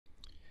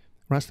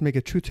We're asked to make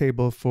a truth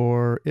table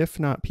for if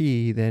not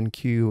P, then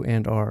Q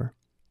and R.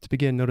 To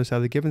begin, notice how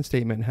the given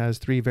statement has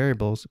three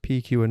variables,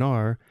 P, Q, and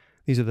R.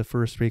 These are the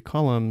first three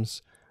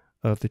columns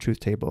of the truth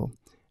table.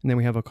 And then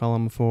we have a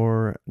column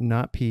for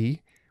not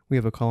P, we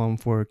have a column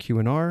for Q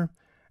and R,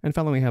 and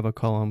finally we have a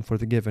column for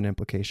the given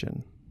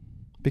implication.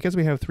 Because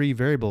we have three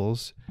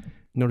variables,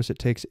 notice it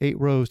takes 8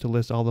 rows to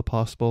list all the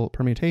possible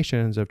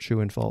permutations of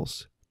true and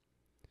false.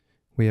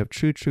 We have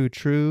true, true,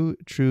 true,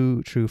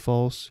 true, true,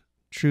 false,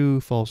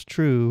 true, false,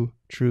 true,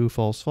 true,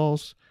 false,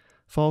 false,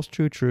 false,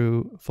 true,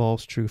 true,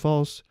 false, true,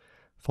 false,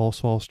 false,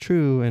 false,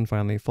 true, and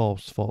finally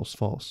false, false,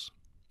 false.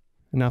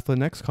 And now for the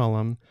next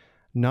column,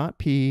 not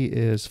P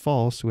is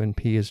false when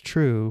P is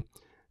true,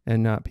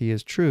 and not P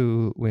is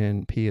true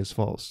when P is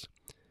false.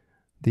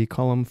 The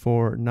column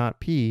for not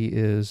P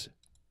is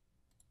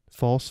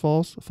false,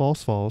 false,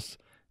 false, false,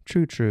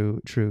 true, true,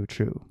 true,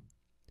 true.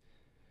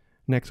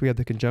 Next, we have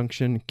the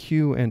conjunction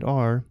Q and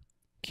R.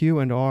 Q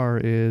and R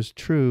is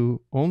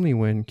true only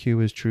when Q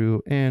is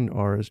true and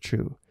R is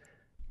true.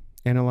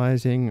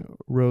 Analyzing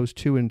rows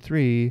 2 and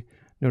 3,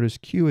 notice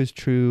Q is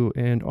true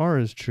and R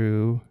is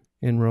true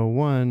in row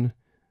 1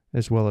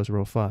 as well as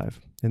row 5.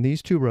 In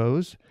these two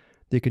rows,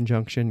 the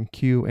conjunction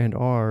Q and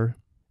R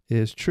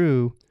is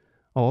true.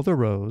 All other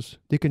rows,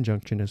 the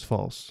conjunction is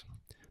false.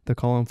 The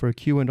column for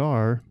Q and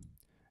R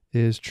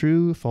is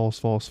true, false,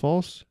 false,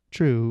 false,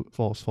 true,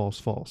 false, false,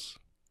 false.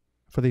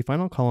 For the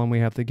final column, we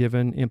have the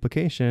given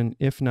implication,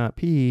 if not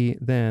P,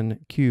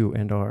 then Q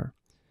and R.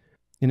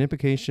 An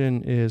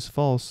implication is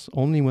false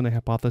only when the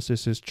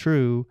hypothesis is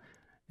true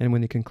and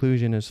when the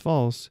conclusion is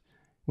false,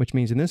 which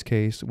means in this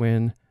case,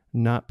 when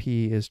not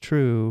P is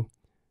true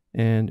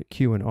and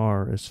Q and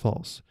R is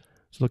false.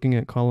 So looking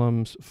at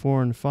columns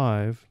 4 and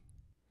 5,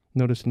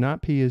 notice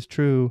not P is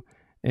true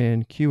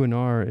and Q and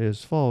R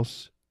is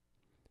false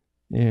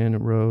in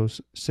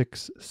rows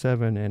 6,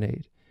 7, and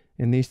 8.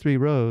 In these three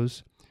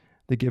rows,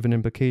 the given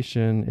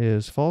implication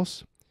is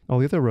false. All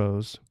the other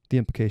rows, the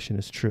implication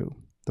is true.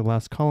 The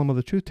last column of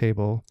the truth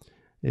table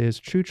is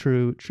true,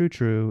 true, true,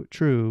 true,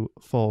 true,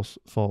 false,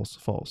 false,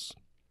 false.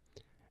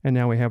 And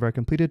now we have our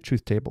completed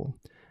truth table.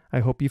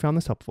 I hope you found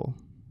this helpful.